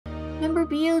Remember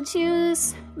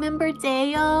Beetlejuice? Remember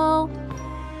Deo?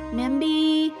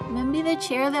 Remember the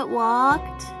chair that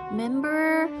walked?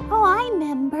 Remember? Oh, I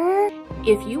remember.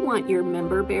 If you want your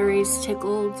member berries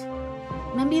tickled,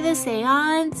 remember the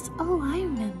seance? Oh, I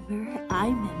remember. I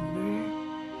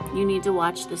remember. You need to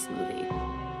watch this movie.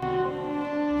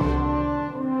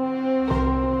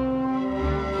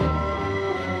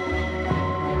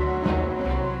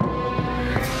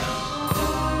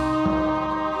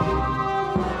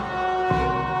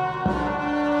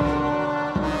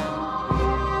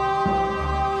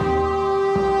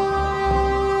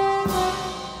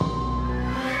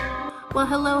 Well,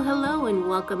 hello, and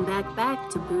welcome back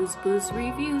to Booze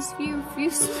Reviews.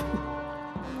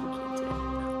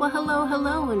 Well,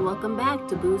 hello, and welcome back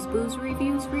to Booze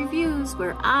Reviews,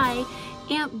 where I,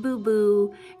 Aunt Boo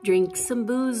Boo, drink some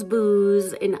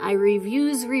booze, and I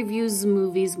reviews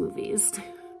movies.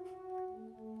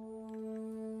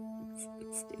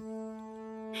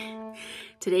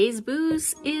 Today's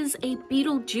booze is a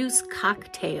Beetlejuice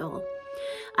cocktail.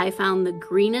 I found the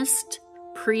greenest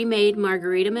pre-made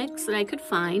margarita mix that I could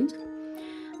find,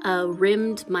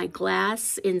 rimmed my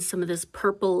glass in some of this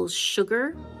purple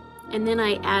sugar, and then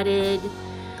I added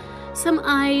some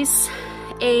ice,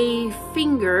 a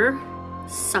finger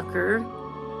sucker,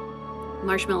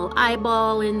 marshmallow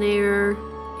eyeball in there,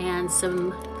 and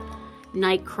some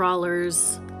night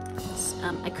crawlers.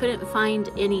 I couldn't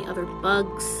find any other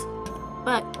bugs,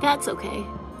 but that's okay.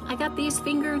 I got these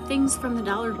finger things from the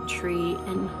Dollar Tree,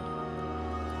 and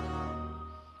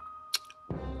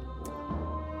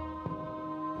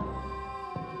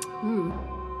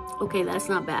okay, that's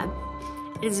not bad.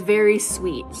 It's very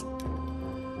sweet.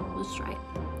 Let's try it.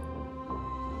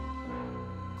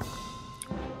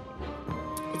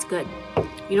 It's good.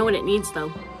 You know what it needs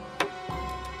though?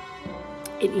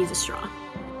 It needs a straw.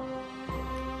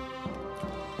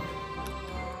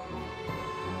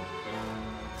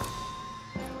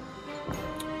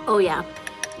 Oh yeah,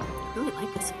 I really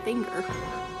like this finger.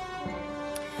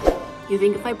 You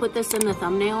think if I put this in the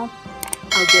thumbnail,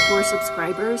 I'll get more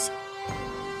subscribers?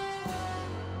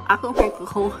 I can take the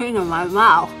whole thing in my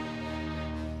mouth.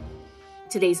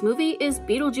 Today's movie is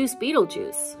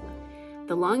Beetlejuice,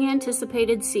 the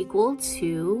long-anticipated sequel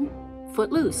to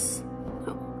Footloose.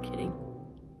 Oh, kidding.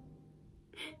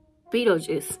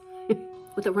 Beetlejuice.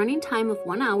 With a running time of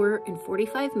 1 hour and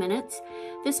 45 minutes,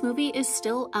 this movie is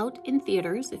still out in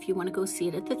theaters if you want to go see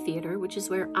it at the theater, which is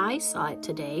where I saw it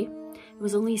today. It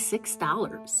was only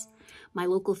 $6. My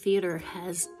local theater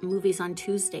has movies on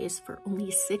Tuesdays for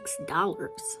only $6.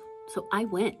 So I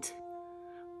went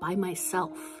by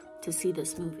myself to see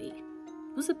this movie.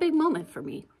 It was a big moment for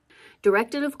me.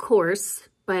 Directed, of course,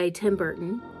 by Tim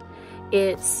Burton.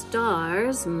 It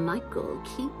stars Michael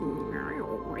Keaton.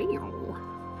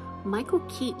 Michael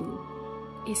Keaton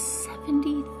is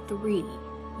 73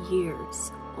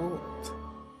 years old.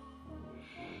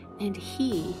 And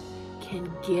he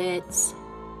can get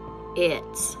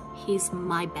it. He's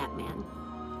my Batman.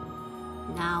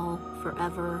 Now,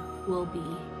 forever will be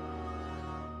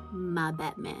my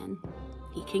Batman.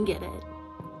 He can get it.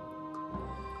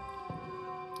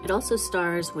 It also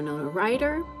stars Winona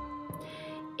Ryder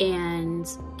and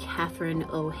Catherine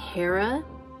O'Hara.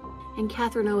 And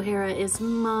Catherine O'Hara is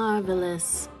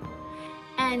marvelous.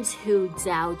 And who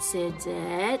doubts it?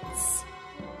 It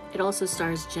also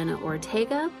stars Jenna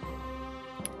Ortega,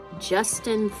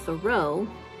 Justin Theroux,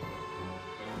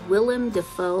 Willem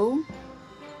Dafoe,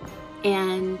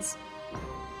 and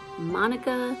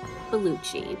Monica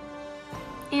Bellucci,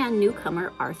 and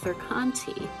newcomer Arthur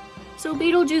Conti. So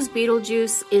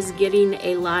Beetlejuice is getting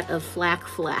a lot of flack.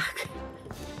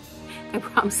 I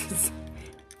promise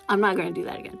I'm not going to do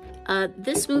that again.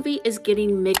 This movie is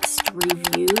getting mixed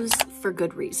reviews for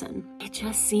good reason. It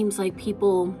just seems like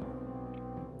people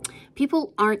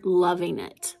aren't loving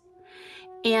it.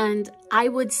 And I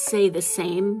would say the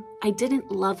same. I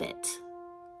didn't love it,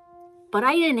 but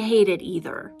I didn't hate it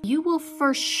either. You will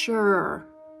for sure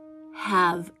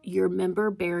have your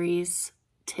member berries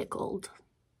tickled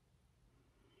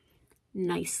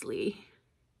nicely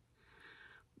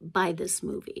by this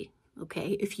movie,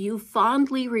 okay? If you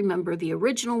fondly remember the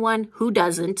original one, who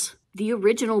doesn't? The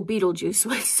original Beetlejuice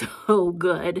was so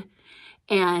good.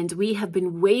 And we have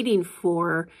been waiting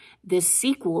for this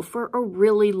sequel for a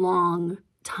really long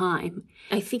time.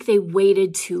 I think they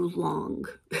waited too long.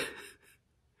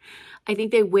 I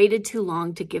think they waited too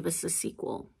long to give us a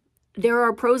sequel. There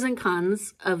are pros and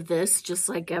cons of this, just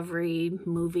like every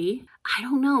movie. I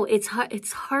don't know. It's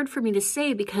hard for me to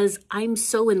say because I'm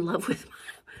so in love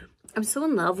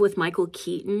with Michael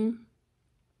Keaton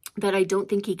that I don't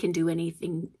think he can do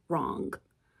anything wrong.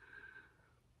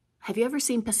 Have you ever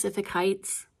seen Pacific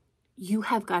Heights? You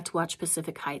have got to watch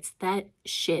Pacific Heights. That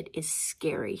shit is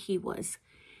scary. He was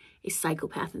a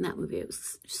psychopath in that movie. It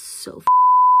was so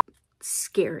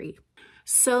scary.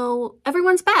 So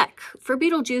everyone's back for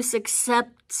Beetlejuice,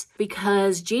 except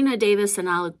because Gina Davis and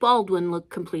Alec Baldwin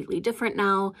look completely different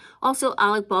now. Also,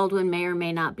 Alec Baldwin may or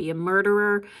may not be a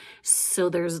murderer, so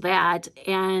there's that.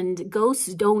 And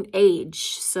ghosts don't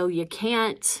age, so you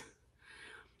can't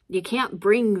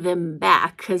bring them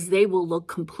back because they will look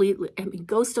completely, I mean,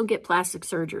 ghosts don't get plastic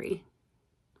surgery,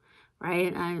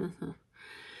 right?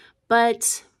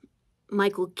 But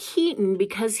Michael Keaton,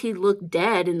 because he looked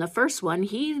dead in the first one,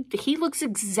 he looks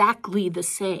exactly the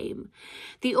same.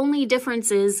 The only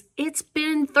difference is it's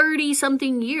been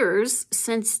 30-something years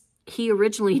since he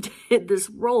originally did this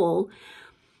role.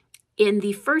 In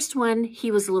the first one,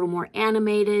 he was a little more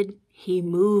animated. He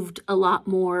moved a lot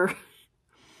more.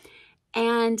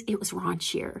 And it was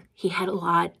raunchier. He had a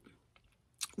lot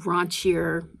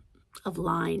raunchier of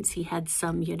lines. He had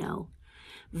some, you know,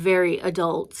 very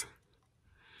adult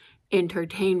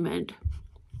entertainment.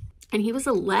 And he was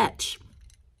a lech.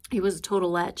 He was a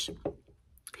total lech.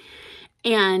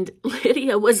 And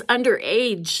Lydia was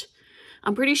underage.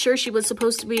 I'm pretty sure she was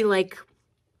supposed to be like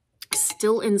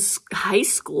still in high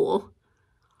school.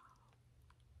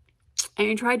 And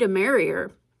he tried to marry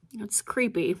her. That's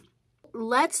creepy.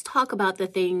 Let's talk about the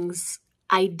things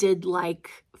I did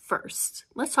like first.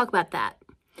 Let's talk about that.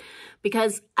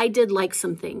 Because I did like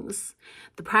some things.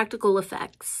 The practical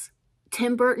effects.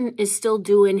 Tim Burton is still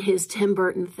doing his Tim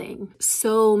Burton thing.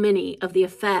 So many of the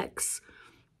effects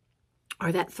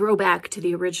are that throwback to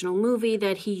the original movie,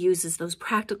 that he uses those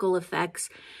practical effects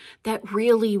that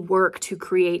really work to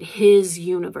create his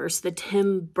universe, the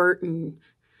Tim Burton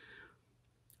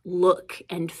look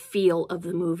and feel of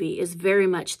the movie is very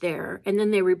much there. And then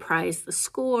they reprise the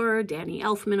score, Danny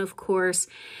Elfman, of course,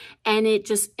 and it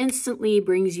just instantly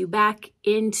brings you back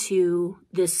into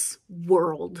this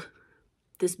world,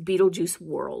 this Beetlejuice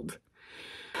world.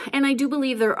 And I do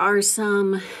believe there are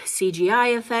some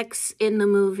CGI effects in the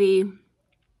movie.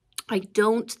 I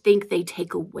don't think they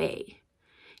take away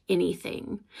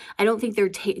anything. I don't think they're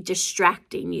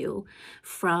distracting you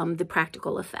from the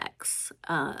practical effects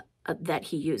that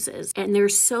he uses. And they're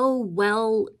so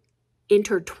well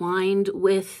intertwined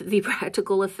with the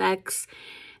practical effects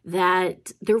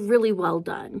that they're really well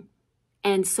done.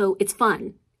 And so it's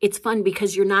fun. It's fun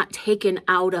because you're not taken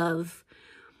out of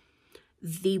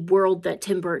the world that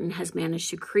Tim Burton has managed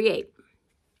to create.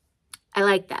 I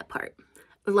like that part.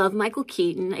 I love Michael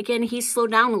Keaton. Again, he's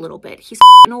slowed down a little bit. He's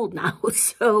old now,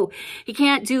 so he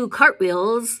can't do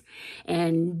cartwheels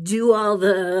and do all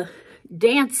the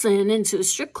dancing into a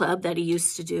strip club that he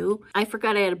used to do. I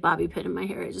forgot I had a bobby pin in my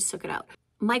hair. I just took it out.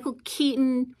 Michael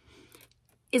Keaton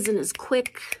isn't as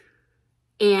quick,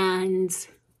 and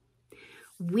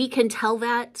we can tell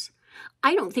that.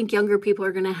 I don't think younger people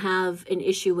are going to have an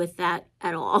issue with that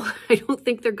at all. I don't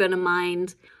think they're going to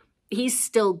mind. He's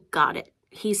still got it.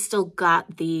 He's still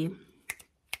got the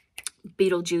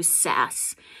Beetlejuice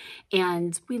sass,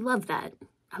 and we love that.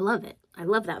 I love it. I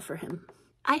love that for him.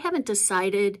 I haven't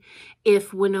decided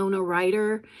if Winona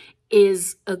Ryder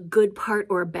is a good part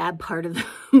or a bad part of the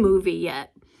movie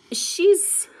yet.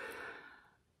 She's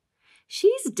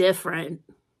different.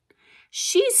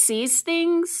 She sees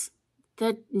things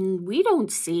that we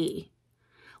don't see.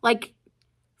 Like,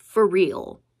 for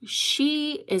real.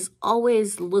 She is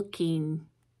always looking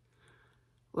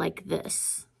like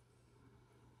this.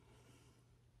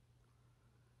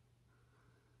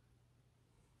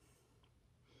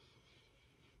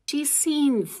 She's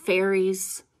seen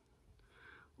fairies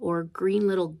or green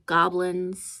little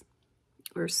goblins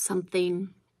or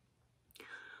something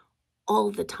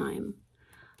all the time.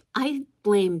 I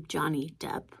blame Johnny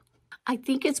Depp. I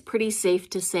think it's pretty safe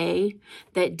to say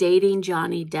that dating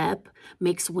Johnny Depp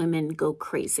makes women go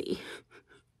crazy.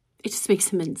 It just makes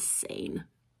them insane.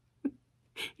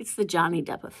 It's the Johnny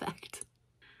Depp effect.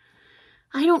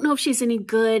 I don't know if she's any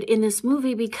good in this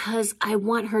movie because I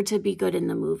want her to be good in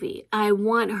the movie. I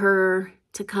want her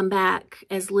to come back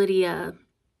as Lydia,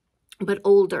 but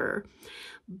older.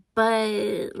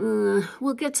 But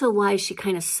we'll get to why she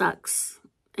kind of sucks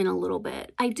in a little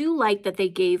bit. I do like that they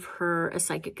gave her a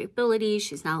psychic ability.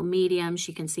 She's now a medium.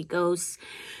 She can see ghosts.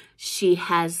 She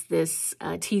has this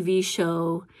TV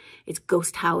show. It's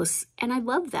Ghost House. And I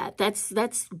love that. That's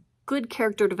good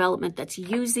character development that's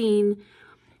using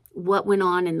what went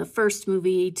on in the first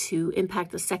movie to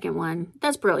impact the second one.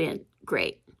 That's brilliant.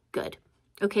 Great. Good.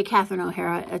 Okay, Catherine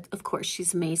O'Hara, of course,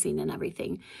 she's amazing and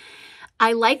everything.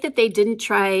 I like that they didn't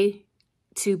try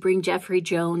to bring Jeffrey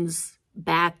Jones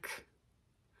back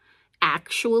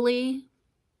actually.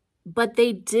 but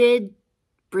they did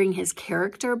bring his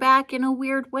character back in a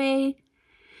weird way.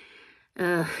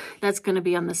 That's going to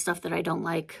be on the stuff that I don't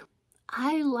like.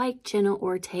 I like Jenna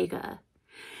Ortega.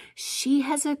 She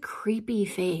has a creepy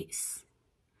face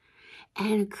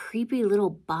and a creepy little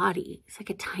body. It's like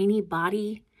a tiny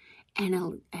body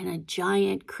and a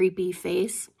giant creepy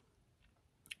face.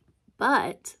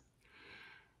 But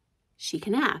she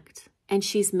can act. And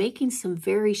she's making some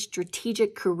very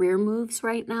strategic career moves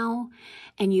right now.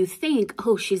 And you think,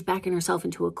 oh, she's backing herself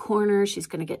into a corner. She's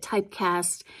going to get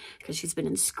typecast because she's been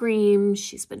in Scream.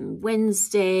 She's been in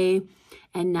Wednesday.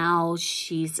 And now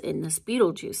she's in this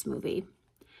Beetlejuice movie.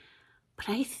 But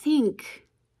I think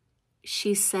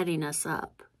she's setting us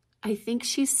up. I think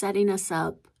she's setting us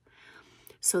up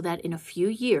so that in a few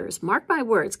years, mark my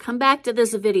words, come back to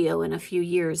this video in a few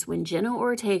years when Jenna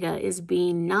Ortega is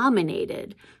being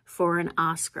nominated for an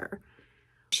Oscar.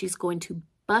 She's going to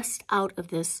bust out of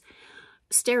this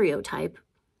stereotype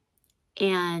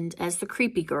and as the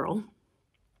creepy girl,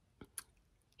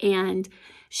 and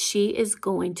she is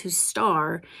going to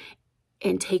star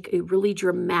and take a really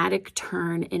dramatic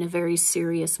turn in a very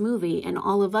serious movie, and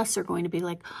all of us are going to be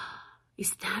like,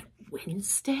 is that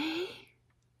Wednesday?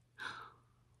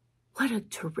 What a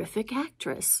terrific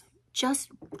actress.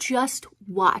 Just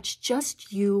watch.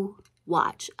 Just you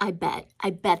watch. I bet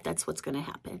that's what's going to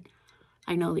happen.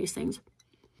 I know these things.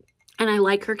 And I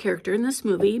like her character in this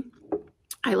movie.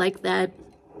 I like that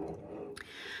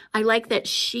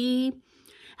she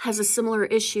has a similar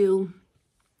issue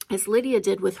as Lydia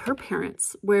did with her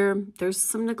parents, where there's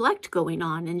some neglect going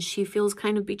on and she feels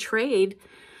kind of betrayed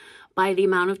by the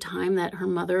amount of time that her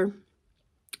mother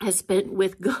has spent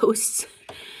with ghosts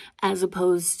as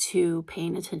opposed to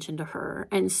paying attention to her.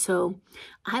 And so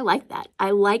I like that. I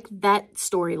like that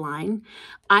storyline.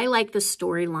 I like the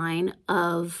storyline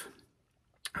of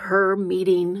her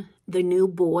meeting the new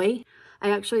boy. I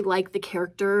actually like the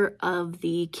character of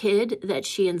the kid that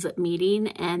she ends up meeting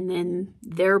and then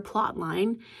their plot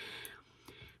line.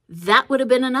 That would have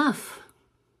been enough.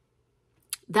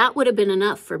 That would have been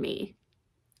enough for me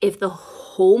if the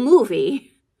whole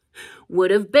movie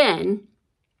would have been,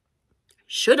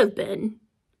 should have been,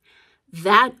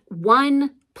 that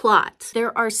one plot.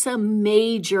 There are some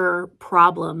major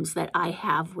problems that I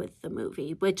have with the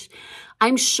movie, which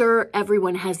I'm sure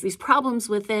everyone has these problems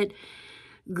with it.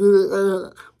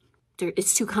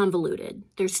 It's too convoluted.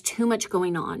 There's too much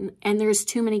going on, and there's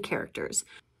too many characters.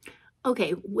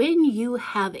 Okay, when you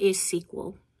have a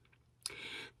sequel,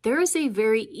 there is a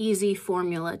very easy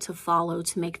formula to follow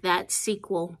to make that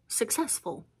sequel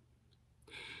successful.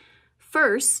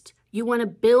 First, you want to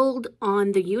build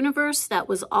on the universe that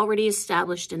was already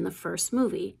established in the first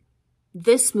movie.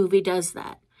 This movie does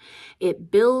that. It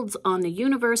builds on the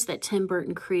universe that Tim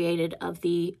Burton created of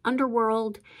the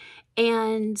underworld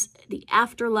and the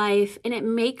afterlife, and it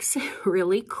makes it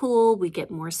really cool. We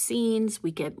get more scenes,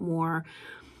 we get more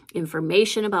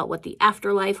information about what the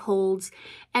afterlife holds,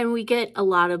 and we get a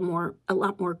lot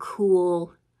more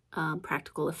cool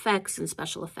practical effects and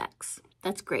special effects.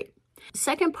 That's great. The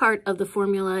second part of the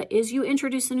formula is you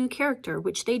introduce a new character,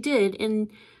 which they did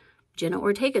in Jenna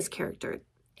Ortega's character,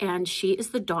 and she is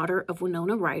the daughter of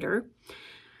Winona Ryder.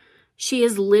 She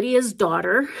is Lydia's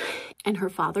daughter, and her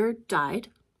father died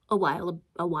a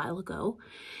while ago,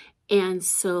 and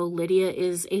so Lydia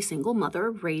is a single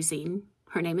mother raising.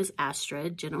 Her name is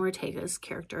Astrid. Jenna Ortega's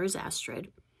character is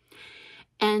Astrid.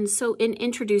 And so in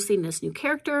introducing this new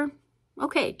character,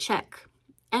 okay, check.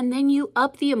 And then you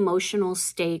up the emotional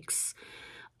stakes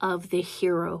of the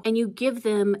hero and you give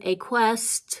them a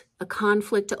quest, a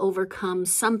conflict to overcome,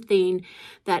 something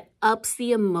that ups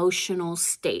the emotional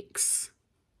stakes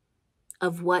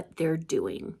of what they're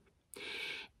doing.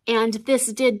 And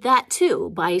this did that too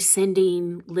by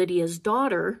sending Lydia's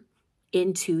daughter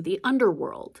into the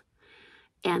underworld.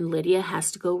 And Lydia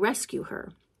has to go rescue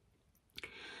her.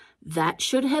 That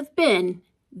should have been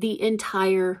the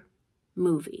entire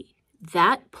movie.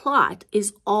 That plot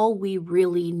is all we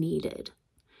really needed.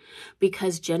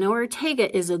 Because Jenna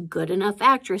Ortega is a good enough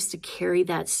actress to carry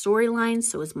that storyline.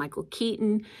 So is Michael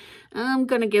Keaton. I'm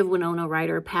going to give Winona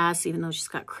Ryder a pass, even though she's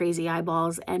got crazy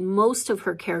eyeballs. And most of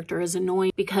her character is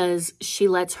annoying because she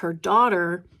lets her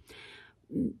daughter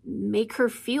make her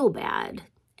feel bad.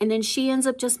 And then she ends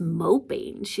up just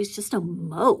moping. She's just a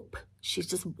mope. She's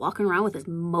just walking around with this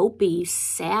mopey,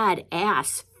 sad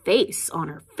ass face on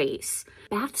her face.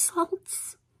 Bath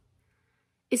salts?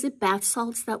 Is it bath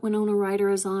salts that Winona Ryder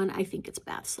is on? I think it's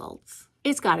bath salts.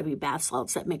 It's got to be bath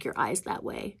salts that make your eyes that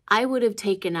way. I would have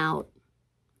taken out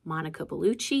Monica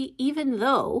Bellucci, even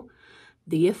though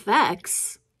the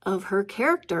effects of her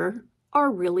character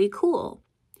are really cool.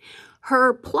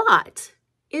 Her plot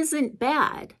isn't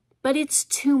bad, but it's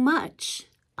too much.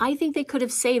 I think they could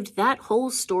have saved that whole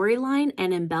storyline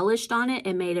and embellished on it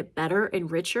and made it better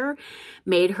and richer,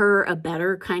 made her a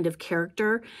better kind of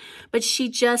character. But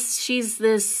she's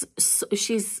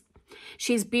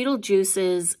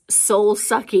Beetlejuice's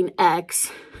soul-sucking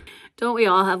ex. Don't we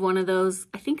all have one of those?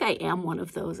 I think I am one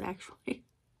of those, actually.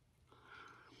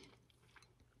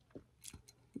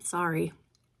 Sorry.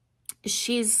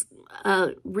 She's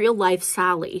a real-life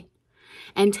Sally.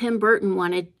 And Tim Burton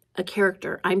wanted a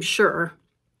character, I'm sure,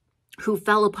 who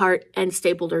fell apart and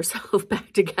stapled herself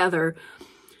back together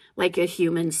like a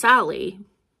human Sally.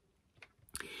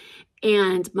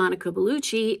 And Monica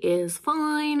Bellucci is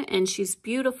fine, and she's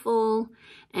beautiful,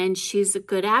 and she's a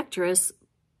good actress.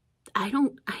 I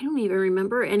don't even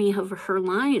remember any of her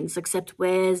lines except,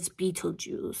 "Where's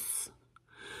Beetlejuice?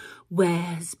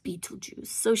 Where's Beetlejuice?"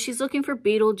 So she's looking for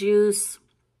Beetlejuice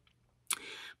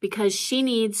because she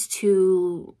needs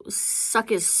to suck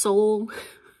his soul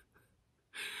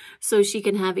so she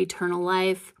can have eternal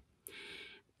life.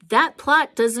 That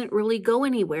plot doesn't really go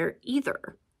anywhere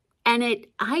either. And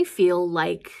I feel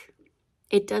like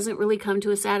it doesn't really come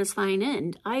to a satisfying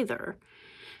end either.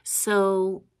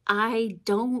 So I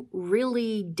don't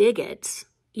really dig it,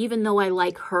 even though I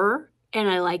like her and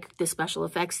I like the special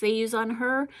effects they use on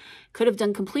her. Could have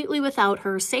done completely without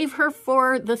her. Save her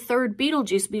for the third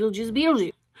Beetlejuice, Beetlejuice,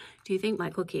 Beetlejuice. Do you think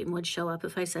Michael Keaton would show up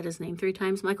if I said his name 3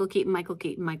 times? Michael Keaton, Michael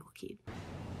Keaton, Michael Keaton.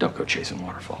 Don't go chasing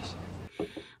waterfalls.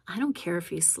 I don't care if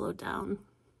he's slowed down.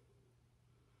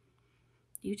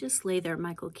 You just lay there,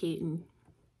 Michael Keaton.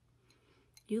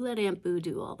 You let Aunt Boo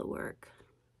do all the work.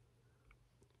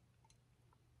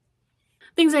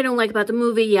 Things I don't like about the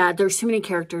movie, yeah, there's too many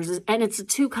characters, and it's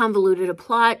too convoluted a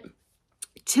plot.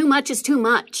 Too much is too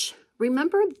much.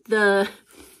 Remember the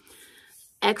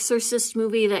Exorcist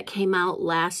movie that came out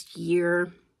last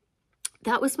year?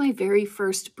 That was my very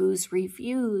first booze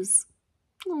reviews.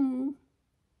 Oh,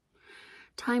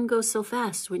 time goes so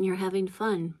fast when you're having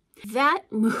fun.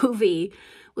 That movie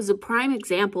was a prime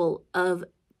example of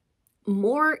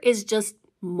more is just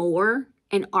more,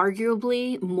 and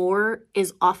arguably more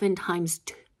is oftentimes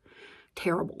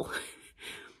terrible.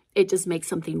 It just makes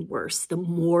something worse the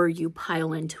more you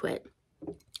pile into it.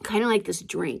 Kind of like this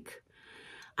drink.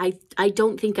 I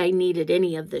don't think I needed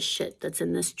any of this shit that's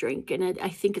in this drink, and I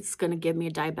think it's going to give me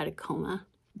a diabetic coma.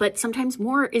 But sometimes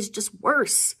more is just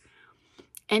worse.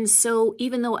 And so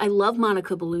even though I love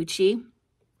Monica Bellucci,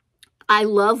 I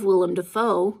love Willem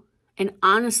Dafoe, and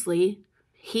honestly,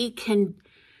 he can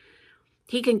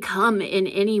come in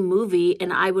any movie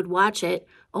and I would watch it.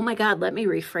 Oh my God, let me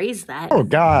rephrase that. Oh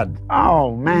God,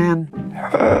 oh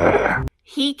man.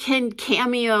 He can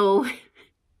cameo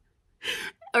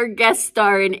or guest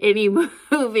star in any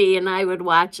movie and I would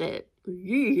watch it.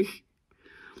 Ew.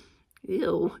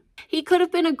 He could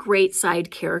have been a great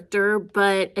side character,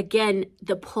 but again,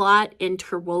 the plot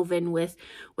interwoven with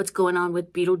what's going on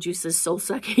with Beetlejuice's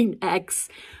soul-sucking ex,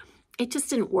 it just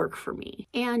didn't work for me.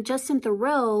 And Justin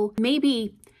Theroux,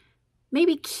 maybe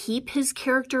keep his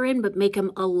character in, but make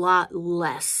him a lot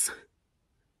less.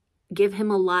 Give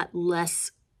him a lot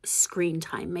less screen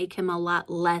time. Make him a lot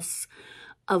less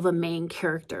of a main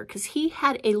character, because he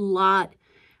had a lot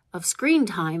of screen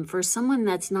time for someone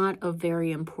that's not a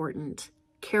very important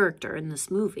character in this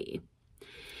movie.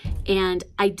 And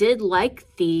I did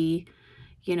like the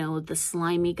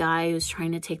slimy guy who's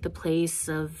trying to take the place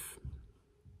of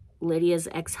Lydia's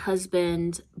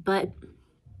ex-husband, but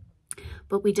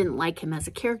we didn't like him as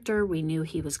a character. We knew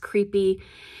he was creepy.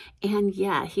 And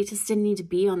yeah, he just didn't need to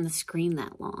be on the screen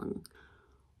that long.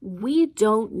 We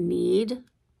don't need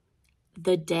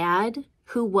the dad,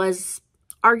 who was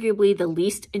arguably the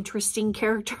least interesting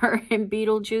character in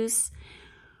Beetlejuice.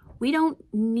 We don't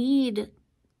need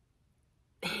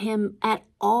him at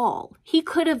all. He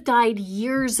could have died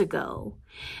years ago.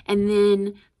 And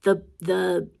then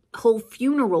the whole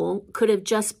funeral could have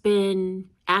just been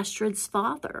Astrid's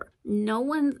father. No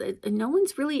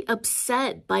one's really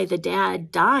upset by the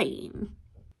dad dying,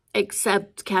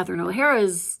 except Catherine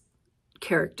O'Hara's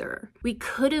character. We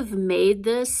could have made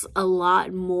this a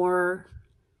lot more,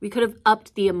 we could have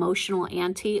upped the emotional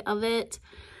ante of it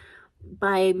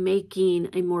by making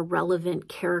a more relevant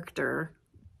character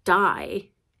die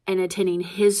and attending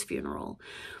his funeral.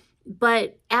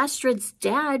 But Astrid's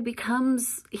dad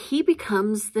becomes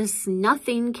this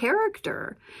nothing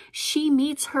character. She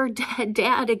meets her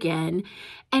dad again,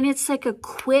 and it's like a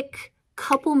quick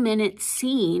couple minute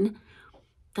scene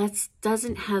that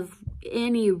doesn't have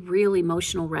any real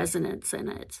emotional resonance in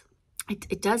it.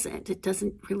 It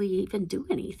doesn't really even do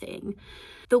anything.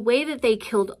 The way that they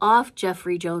killed off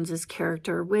Jeffrey Jones's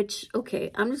character, which,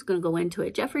 okay, I'm just going to go into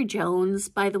it. Jeffrey Jones,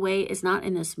 by the way, is not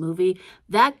in this movie.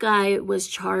 That guy was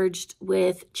charged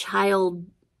with child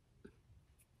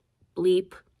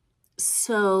bleep.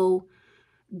 So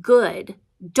good.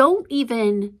 Don't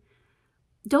even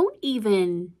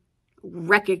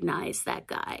recognize that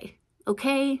guy,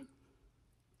 okay?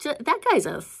 That guy's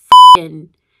a f***ing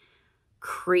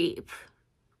creep.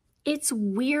 It's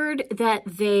weird that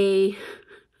they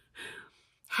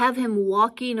have him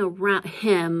walking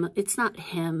around, it's not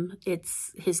him,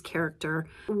 it's his character,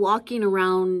 walking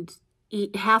around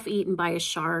half eaten by a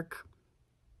shark.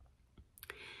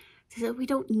 They said, we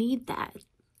don't need that.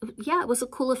 Yeah, it was a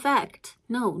cool effect.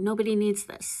 No, nobody needs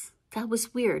this. That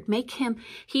was weird.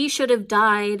 He should have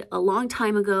died a long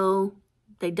time ago.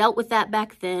 They dealt with that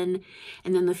back then.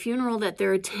 And then the funeral that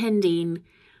they're attending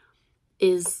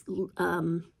is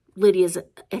Lydia's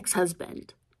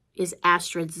ex-husband, is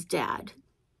Astrid's dad.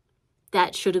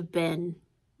 That should have been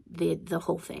the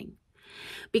whole thing.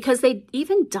 Because they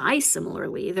even die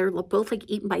similarly. They're both like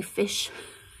eaten by fish.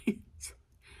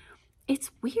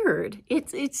 It's weird.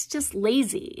 It's just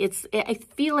lazy. I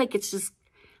feel like it's just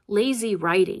lazy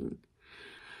writing.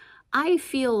 I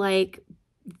feel like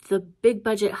the big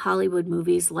budget Hollywood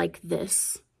movies like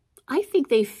this, I think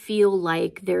they feel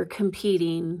like they're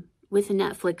competing with a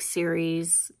Netflix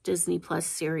series, Disney Plus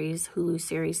series, Hulu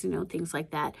series, things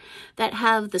like that, that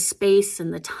have the space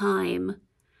and the time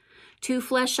to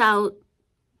flesh out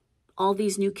all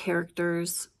these new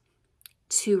characters,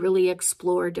 to really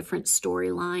explore different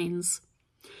storylines.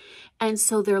 And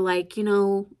so they're like,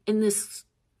 in this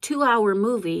 2-hour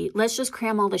movie, let's just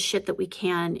cram all the shit that we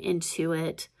can into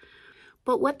it.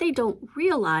 But what they don't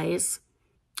realize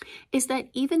is that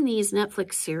even these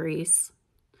Netflix series,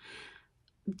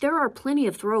 there are plenty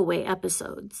of throwaway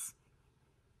episodes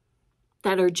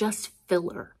that are just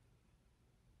filler.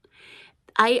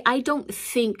 I don't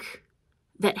think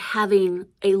that having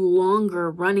a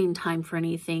longer running time for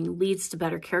anything leads to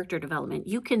better character development.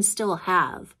 You can still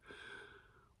have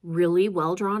really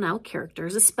well drawn out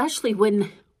characters, especially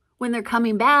when they're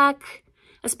coming back,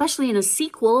 especially in a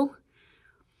sequel.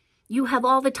 You have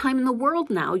all the time in the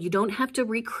world now. You don't have to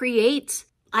recreate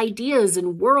ideas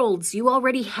and worlds. You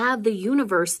already have the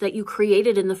universe that you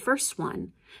created in the first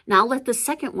one. Now let the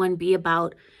second one be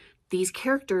about these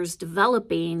characters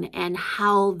developing and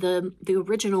how the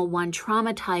original one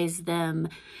traumatized them.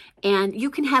 And you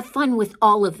can have fun with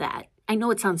all of that. I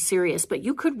know it sounds serious, but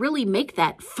you could really make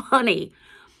that funny.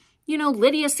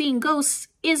 Lydia seeing ghosts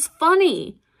is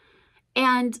funny.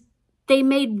 And they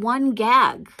made one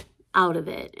gag out of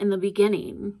it in the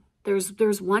beginning.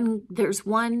 There's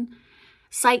one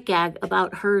sight gag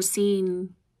about her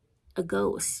seeing a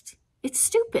ghost. It's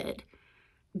stupid.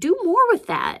 Do more with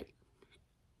that.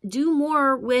 Do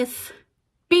more with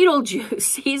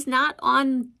Beetlejuice. He's not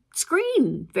on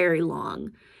screen very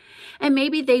long. And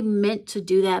maybe they meant to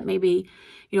do that. Maybe,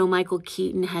 Michael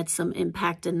Keaton had some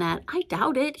impact in that. I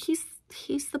doubt it.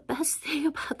 He's the best thing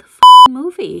about the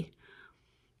movie.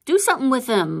 Do something with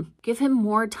him. Give him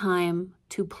more time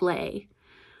to play.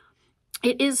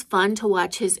 It is fun to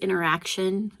watch his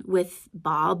interaction with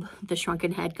Bob, the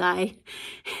shrunken head guy.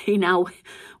 He now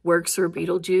works for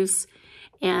Beetlejuice,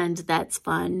 and that's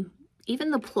fun. Even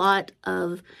the plot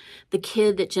of the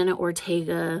kid that Jenna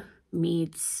Ortega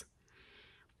meets,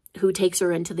 who takes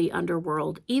her into the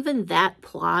underworld, even that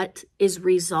plot is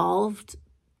resolved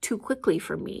too quickly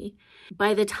for me.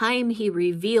 By the time he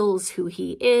reveals who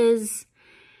he is,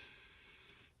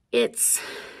 it's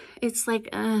like,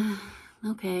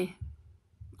 okay,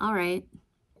 all right.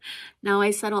 Now I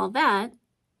said all that,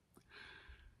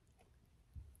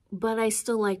 but I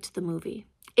still liked the movie.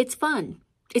 It's fun.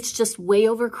 It's just way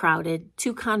overcrowded,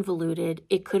 too convoluted.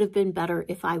 It could have been better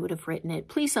if I would have written it.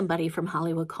 Please, somebody from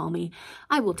Hollywood, call me.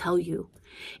 I will tell you.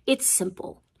 It's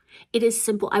simple. It is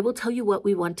simple. I will tell you what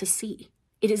we want to see.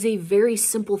 It is a very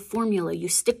simple formula. You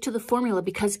stick to the formula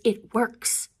because it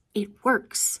works. It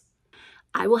works.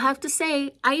 I will have to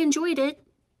say, I enjoyed it.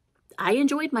 I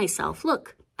enjoyed myself.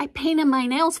 Look, I painted my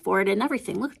nails for it and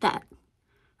everything. Look at that.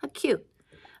 How cute.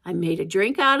 I made a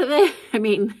drink out of it. I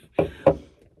mean,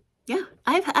 yeah,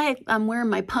 I'm wearing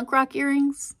my punk rock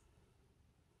earrings.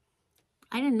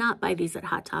 I did not buy these at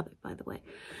Hot Topic, by the way.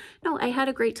 No, I had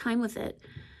a great time with it,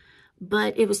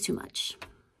 but it was too much.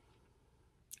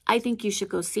 I think you should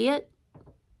go see it.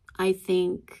 I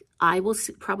think I will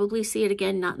probably see it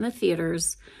again, not in the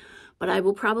theaters, but I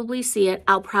will probably see it.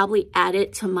 I'll probably add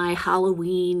it to my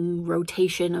Halloween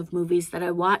rotation of movies that I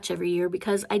watch every year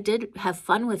because I did have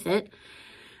fun with it.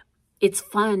 It's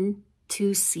fun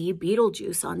to see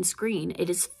Beetlejuice on screen. It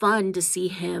is fun to see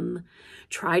him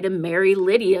try to marry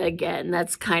Lydia again.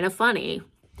 That's kind of funny.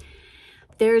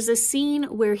 There's a scene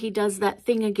where he does that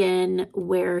thing again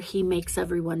where he makes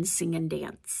everyone sing and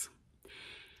dance.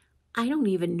 I don't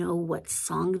even know what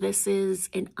song this is,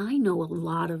 and I know a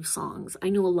lot of songs. I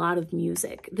know a lot of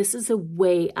music. This is a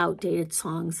way outdated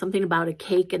song, something about a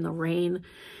cake in the rain.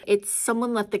 It's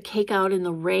Someone Left the Cake Out in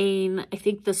the Rain. I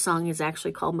think the song is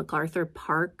actually called MacArthur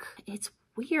Park. It's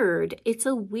weird. It's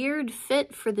a weird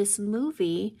fit for this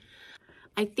movie.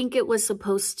 I think it was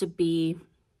supposed to be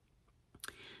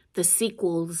the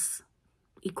sequel's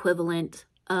equivalent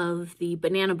of the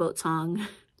Banana Boat song,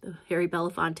 the Harry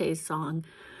Belafonte song,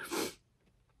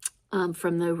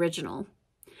 from the original.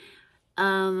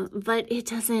 But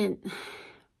it's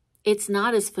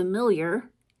not as familiar.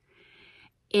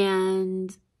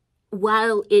 And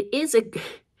while it is a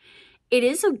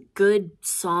good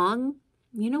song,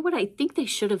 you know what? I think they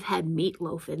should have had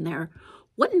Meatloaf in there.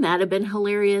 Wouldn't that have been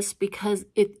hilarious? Because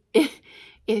if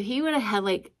he would have had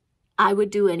like, I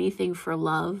Would Do Anything for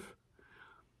Love,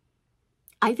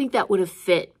 I think that would have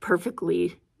fit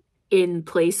perfectly in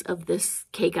place of this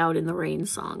Cake Out in the Rain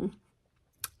song.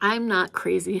 I'm not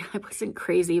crazy. I wasn't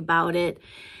crazy about it.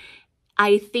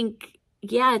 I think,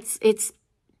 yeah,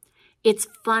 it's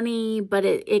funny, but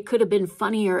it could have been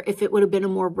funnier if it would have been a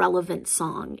more relevant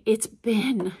song. It's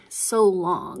been so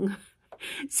long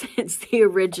since the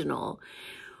original.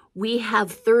 We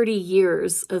have 30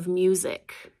 years of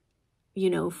music, you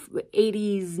know,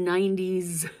 80s,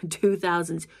 90s,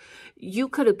 2000s. You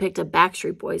could have picked a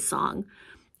Backstreet Boys song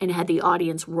and had the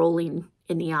audience rolling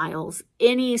in the aisles.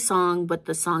 Any song but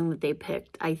the song that they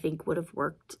picked, I think, would have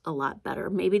worked a lot better.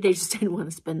 Maybe they just didn't want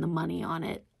to spend the money on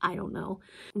it. I don't know.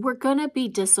 We're going to be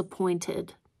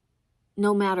disappointed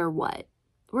no matter what.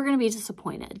 We're going to be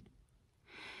disappointed.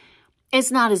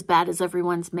 It's not as bad as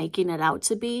everyone's making it out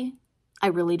to be. I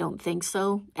really don't think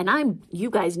so. And you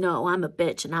guys know I'm a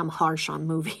bitch and I'm harsh on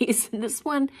movies. And this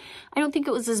one, I don't think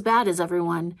it was as bad as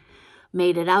everyone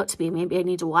made it out to be. Maybe I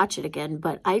need to watch it again,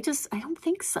 but I don't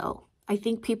think so. I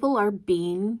think people are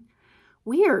being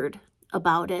weird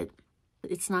about it.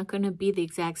 It's not going to be the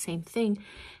exact same thing.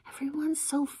 Everyone's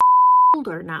so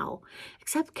older now,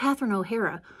 except Catherine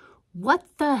O'Hara. What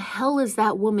the hell is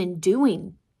that woman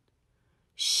doing?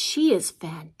 She is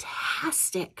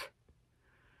fantastic.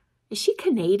 Is she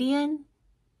Canadian?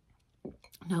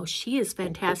 No, she is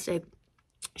fantastic.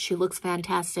 She looks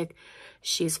fantastic.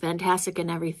 She's fantastic in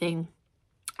everything.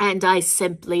 And I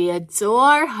simply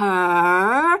adore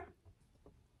her.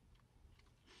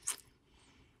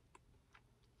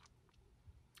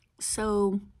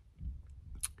 So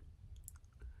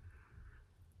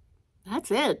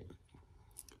that's it.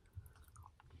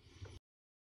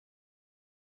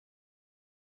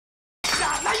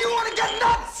 Now you want to get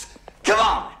nuts? Come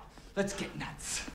on, let's get nuts.